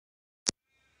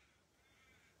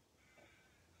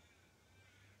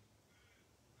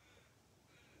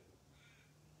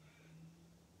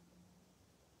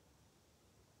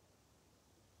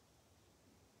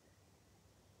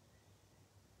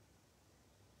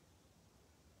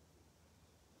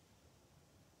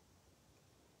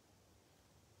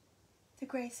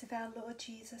grace of our Lord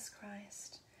Jesus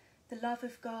Christ, the love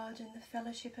of God and the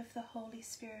fellowship of the Holy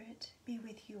Spirit be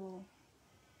with you all.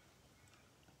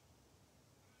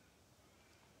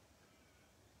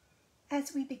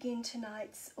 As we begin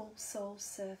tonight's All Souls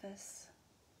service,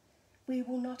 we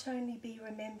will not only be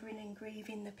remembering and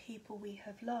grieving the people we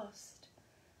have lost,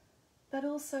 but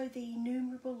also the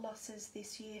innumerable losses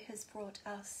this year has brought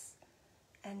us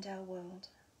and our world.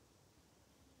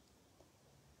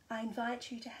 I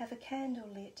invite you to have a candle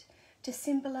lit to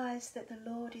symbolise that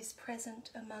the Lord is present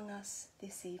among us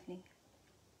this evening.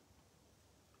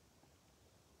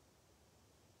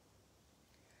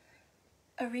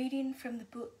 A reading from the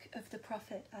book of the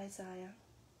prophet Isaiah.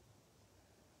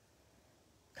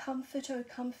 Comfort, O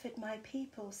comfort my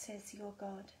people, says your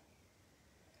God.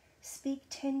 Speak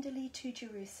tenderly to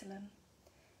Jerusalem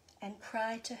and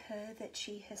cry to her that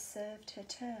she has served her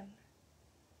term,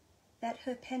 that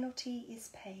her penalty is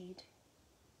paid.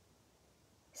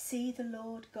 See, the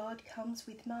Lord God comes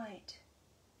with might.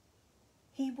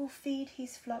 He will feed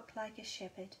his flock like a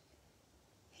shepherd.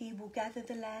 He will gather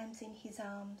the lambs in his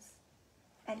arms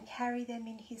and carry them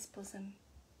in his bosom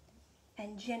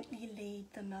and gently lead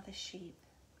the mother sheep.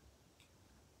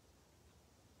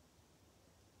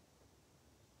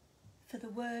 For the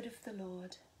word of the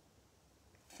Lord,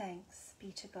 thanks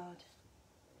be to God.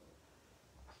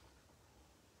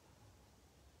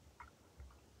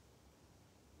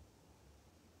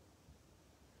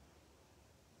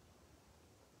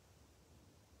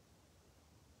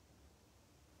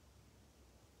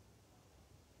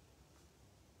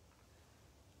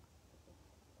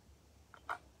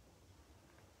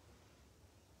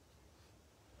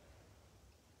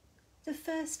 The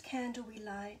first candle we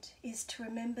light is to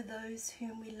remember those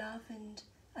whom we love and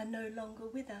are no longer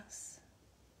with us.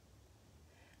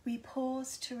 We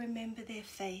pause to remember their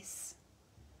face,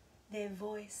 their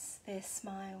voice, their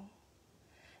smile,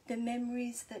 the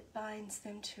memories that binds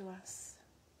them to us.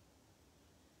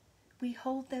 We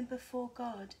hold them before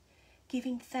God,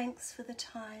 giving thanks for the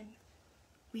time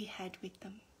we had with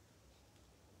them.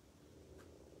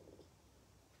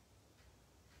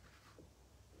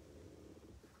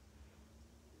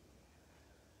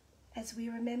 As we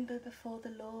remember before the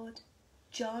Lord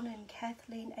John and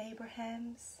Kathleen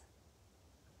Abrahams,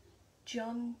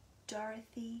 John,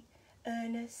 Dorothy,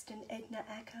 Ernest and Edna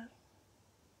Acker,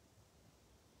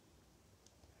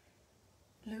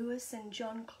 Lewis and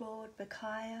John Claude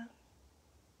Bakaya,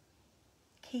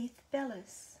 Keith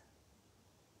Bellis,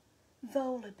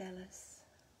 Vola Bellis,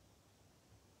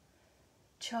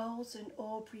 Charles and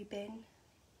Aubrey Ben,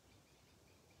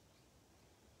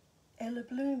 Ella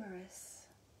Bloomeris,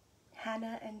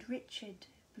 Hannah and Richard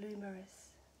Bloomeris,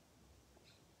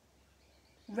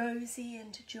 Rosie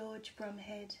and George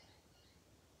Brumhead,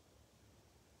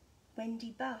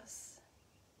 Wendy Buss,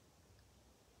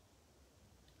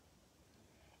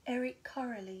 Eric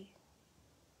Corley,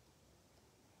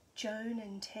 Joan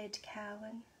and Ted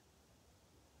Cowan,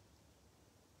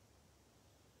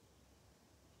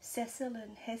 Cecil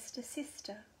and Hester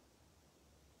Sister,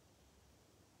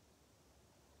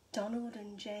 Donald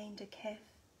and Jane DeKeff,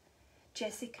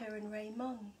 Jessica and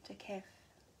Raymond DeKeff,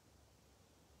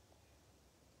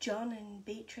 John and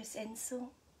Beatrice Ensel,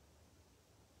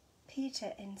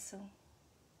 Peter Ensel,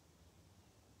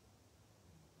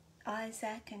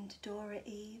 Isaac and Dora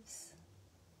Eves,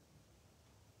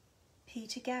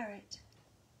 Peter Garrett,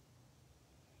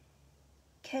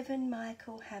 Kevin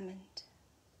Michael Hammond,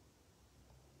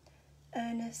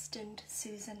 Ernest and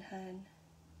Susan Hearn,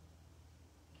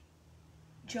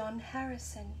 John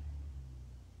Harrison,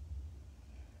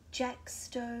 Jack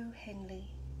Stowe Henley,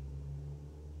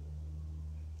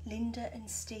 Linda and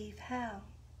Steve Howe,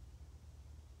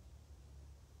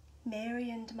 Mary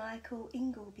and Michael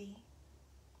Ingleby,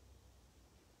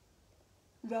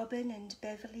 Robin and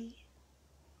Beverly,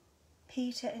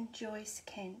 Peter and Joyce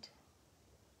Kent,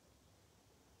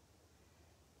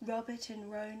 Robert and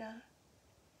Rona,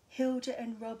 Hilda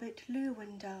and Robert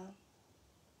Lewandale,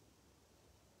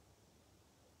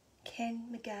 Ken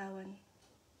McGowan,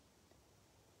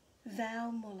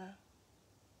 Val Muller,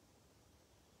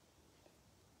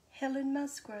 Helen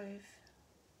Musgrove,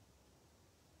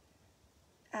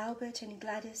 Albert and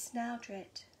Gladys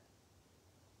Nowdrett,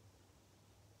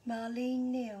 Marlene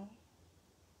Neal,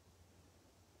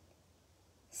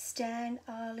 Stan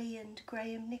Arley and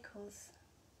Graham Nichols,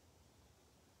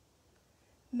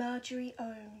 Marjorie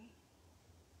Ohm,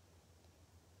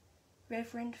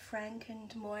 Reverend Frank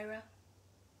and Moira,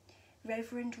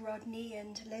 Reverend Rodney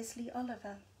and Leslie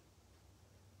Oliver,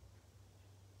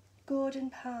 Gordon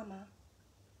Palmer,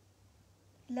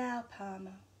 Lau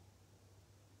Palmer,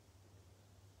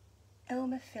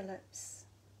 Elmer Phillips,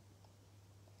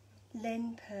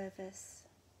 Len Purvis,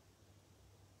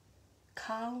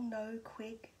 Carl No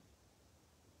Quigg,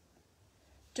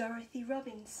 Dorothy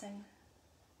Robinson,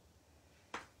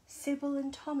 Sybil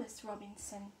and Thomas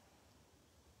Robinson,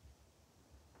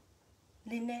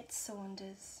 Lynette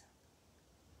Saunders,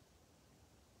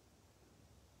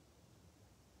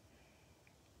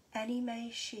 Annie Mae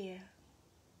Shear,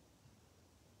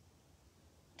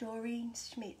 Doreen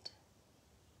Schmidt,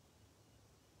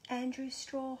 Andrew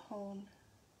Strawhorn,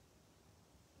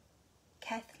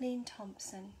 Catherine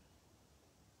Thompson,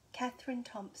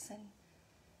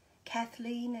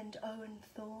 Kathleen and Owen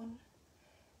Thorne,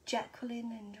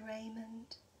 Jacqueline and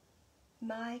Raymond,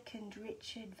 Mike and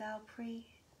Richard Valpry,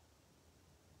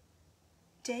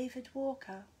 David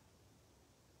Walker,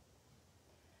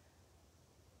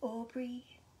 Aubrey,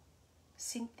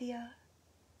 Cynthia,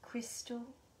 Crystal,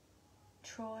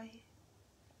 Troy,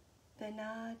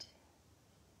 Bernard,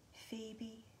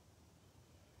 Phoebe,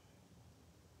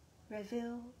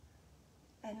 Reville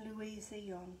and Louisa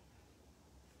Yon.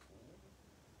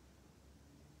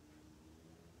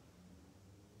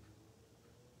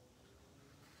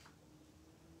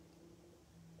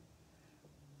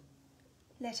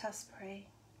 Let us pray.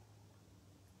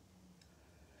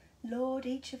 Lord,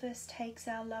 each of us takes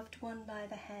our loved one by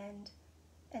the hand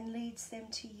and leads them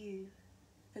to you,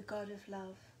 the God of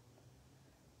love.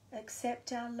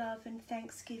 Accept our love and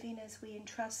thanksgiving as we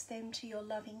entrust them to your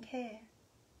loving care.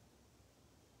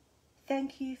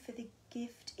 Thank you for the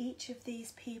gift each of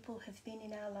these people have been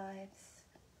in our lives.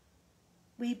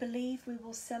 We believe we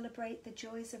will celebrate the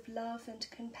joys of love and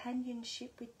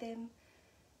companionship with them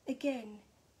again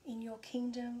in your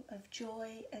kingdom of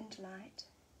joy and light.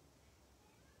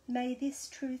 May this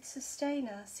truth sustain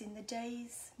us in the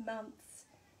days, months,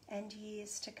 and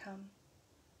years to come.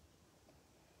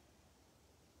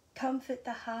 Comfort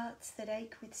the hearts that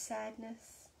ache with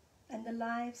sadness and the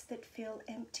lives that feel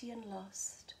empty and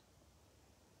lost.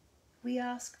 We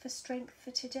ask for strength for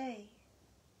today,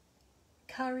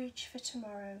 courage for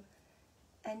tomorrow,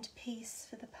 and peace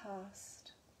for the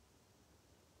past.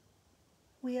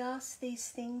 We ask these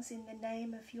things in the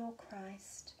name of your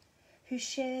Christ, who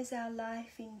shares our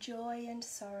life in joy and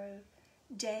sorrow,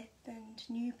 death and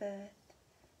new birth,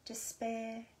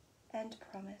 despair and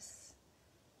promise.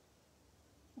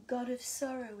 God of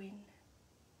sorrowing,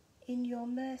 in your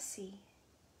mercy,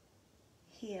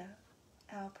 hear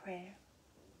our prayer.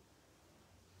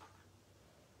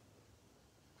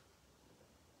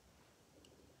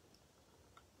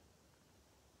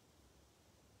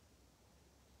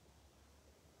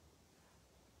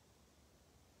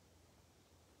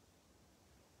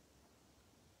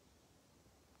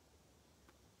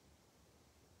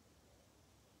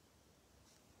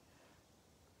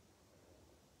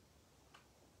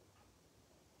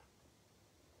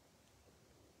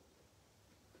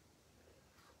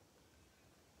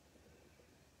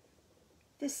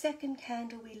 The second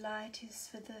candle we light is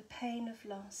for the pain of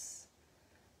loss,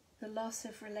 the loss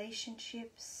of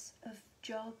relationships, of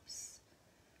jobs,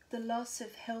 the loss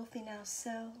of health in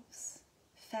ourselves,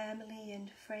 family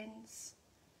and friends,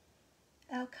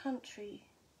 our country,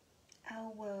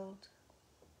 our world,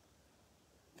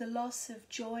 the loss of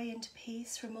joy and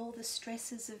peace from all the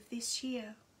stresses of this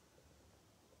year,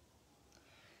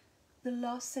 the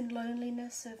loss and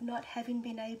loneliness of not having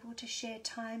been able to share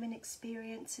time and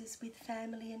experiences with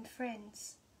family and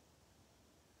friends,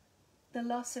 the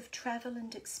loss of travel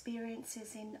and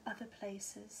experiences in other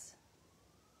places.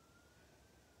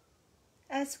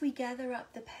 As we gather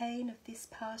up the pain of this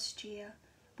past year,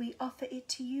 we offer it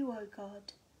to you, O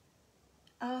God,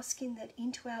 asking that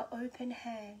into our open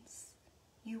hands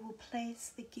you will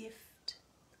place the gift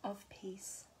of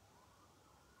peace.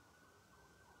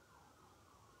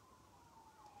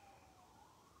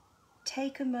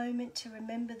 Take a moment to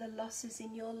remember the losses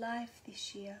in your life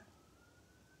this year.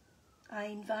 I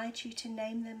invite you to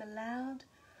name them aloud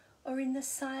or in the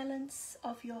silence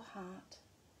of your heart.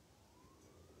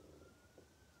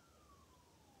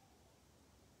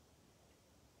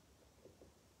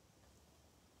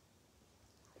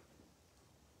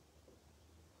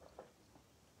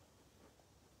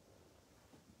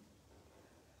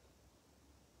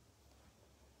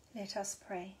 Let us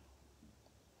pray.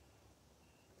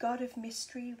 God of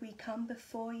mystery, we come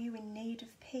before you in need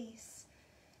of peace,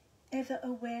 ever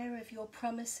aware of your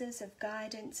promises of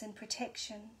guidance and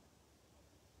protection.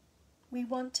 We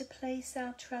want to place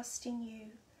our trust in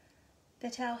you,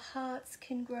 that our hearts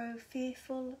can grow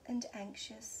fearful and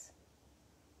anxious.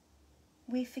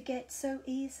 We forget so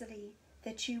easily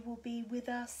that you will be with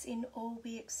us in all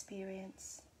we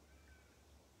experience.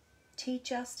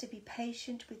 Teach us to be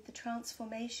patient with the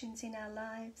transformations in our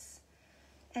lives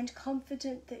and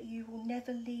confident that you will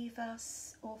never leave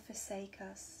us or forsake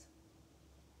us.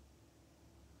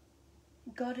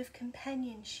 God of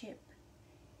companionship,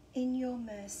 in your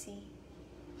mercy,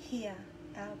 hear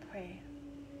our prayer.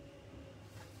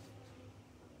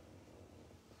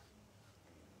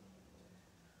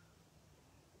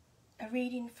 A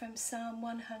reading from Psalm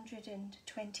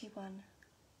 121.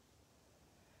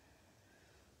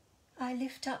 I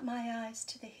lift up my eyes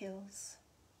to the hills.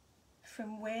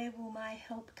 From where will my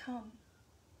help come?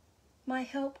 My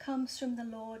help comes from the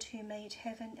Lord who made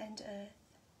heaven and earth.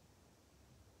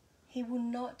 He will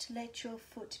not let your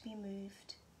foot be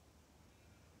moved.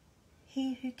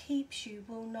 He who keeps you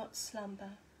will not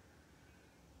slumber.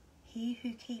 He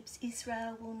who keeps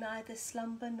Israel will neither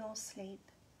slumber nor sleep.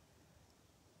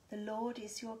 The Lord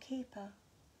is your keeper.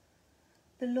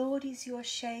 The Lord is your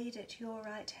shade at your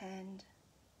right hand.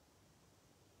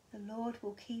 The Lord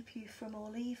will keep you from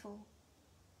all evil.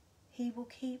 He will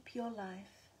keep your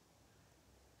life.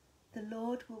 The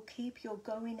Lord will keep your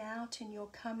going out and your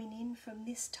coming in from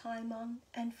this time on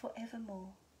and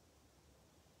forevermore.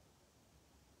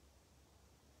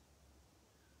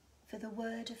 For the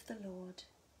word of the Lord.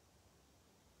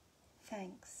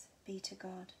 Thanks be to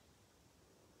God.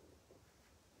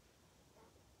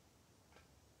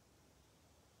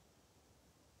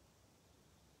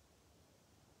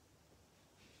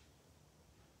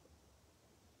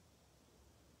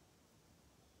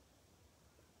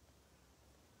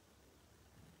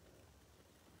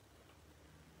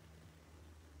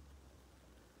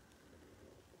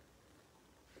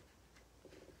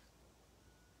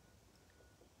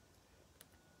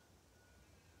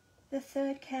 The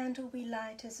third candle we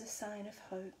light as a sign of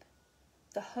hope,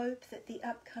 the hope that the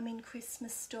upcoming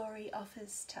Christmas story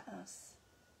offers to us.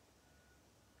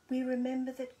 We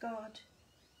remember that God,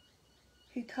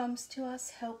 who comes to us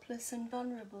helpless and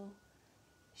vulnerable,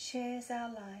 shares our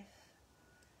life,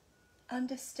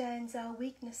 understands our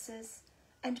weaknesses,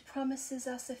 and promises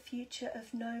us a future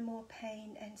of no more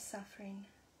pain and suffering.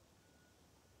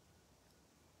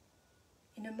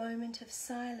 In a moment of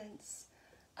silence,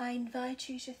 I invite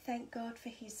you to thank God for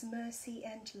his mercy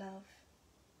and love,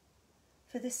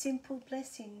 for the simple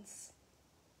blessings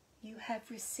you have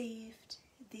received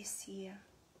this year.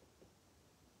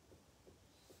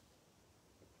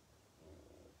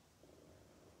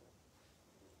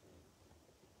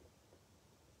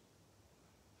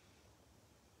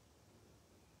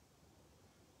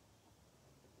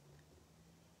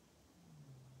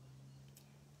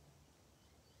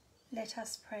 Let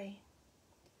us pray.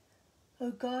 O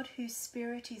God, whose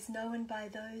Spirit is known by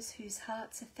those whose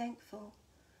hearts are thankful,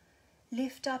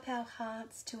 lift up our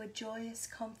hearts to a joyous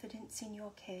confidence in your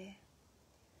care.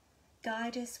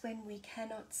 Guide us when we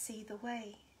cannot see the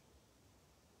way.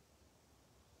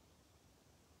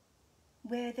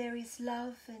 Where there is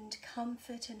love and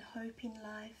comfort and hope in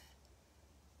life,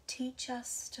 teach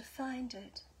us to find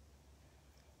it.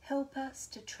 Help us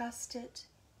to trust it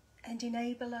and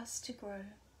enable us to grow.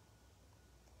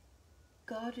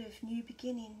 God of new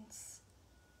beginnings,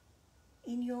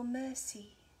 in your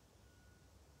mercy,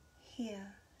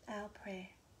 hear our prayer.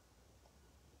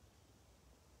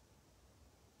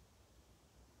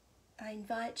 I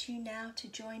invite you now to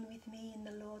join with me in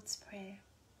the Lord's Prayer.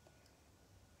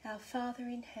 Our Father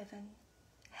in heaven,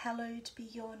 hallowed be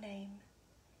your name.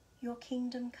 Your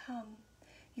kingdom come,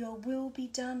 your will be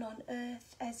done on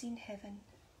earth as in heaven.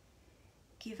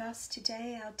 Give us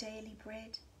today our daily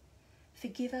bread.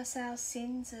 Forgive us our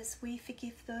sins as we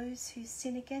forgive those who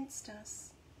sin against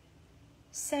us.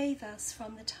 Save us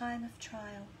from the time of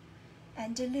trial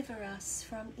and deliver us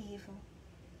from evil.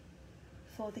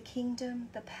 For the kingdom,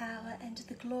 the power and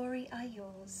the glory are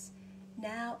yours,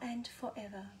 now and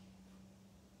forever.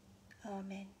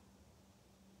 Amen.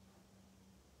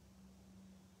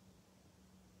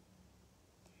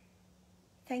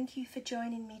 Thank you for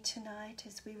joining me tonight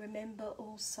as we remember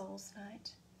All Souls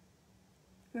Night.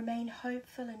 Remain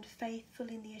hopeful and faithful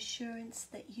in the assurance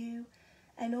that you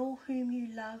and all whom you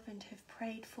love and have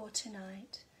prayed for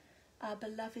tonight are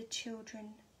beloved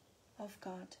children of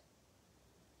God.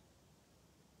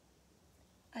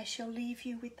 I shall leave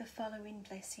you with the following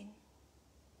blessing.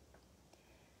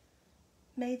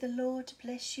 May the Lord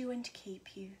bless you and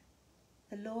keep you.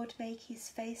 The Lord make his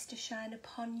face to shine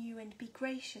upon you and be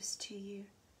gracious to you.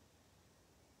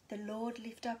 The Lord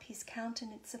lift up his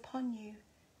countenance upon you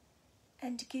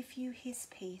and give you his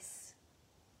peace.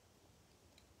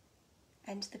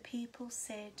 And the people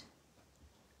said,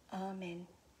 Amen.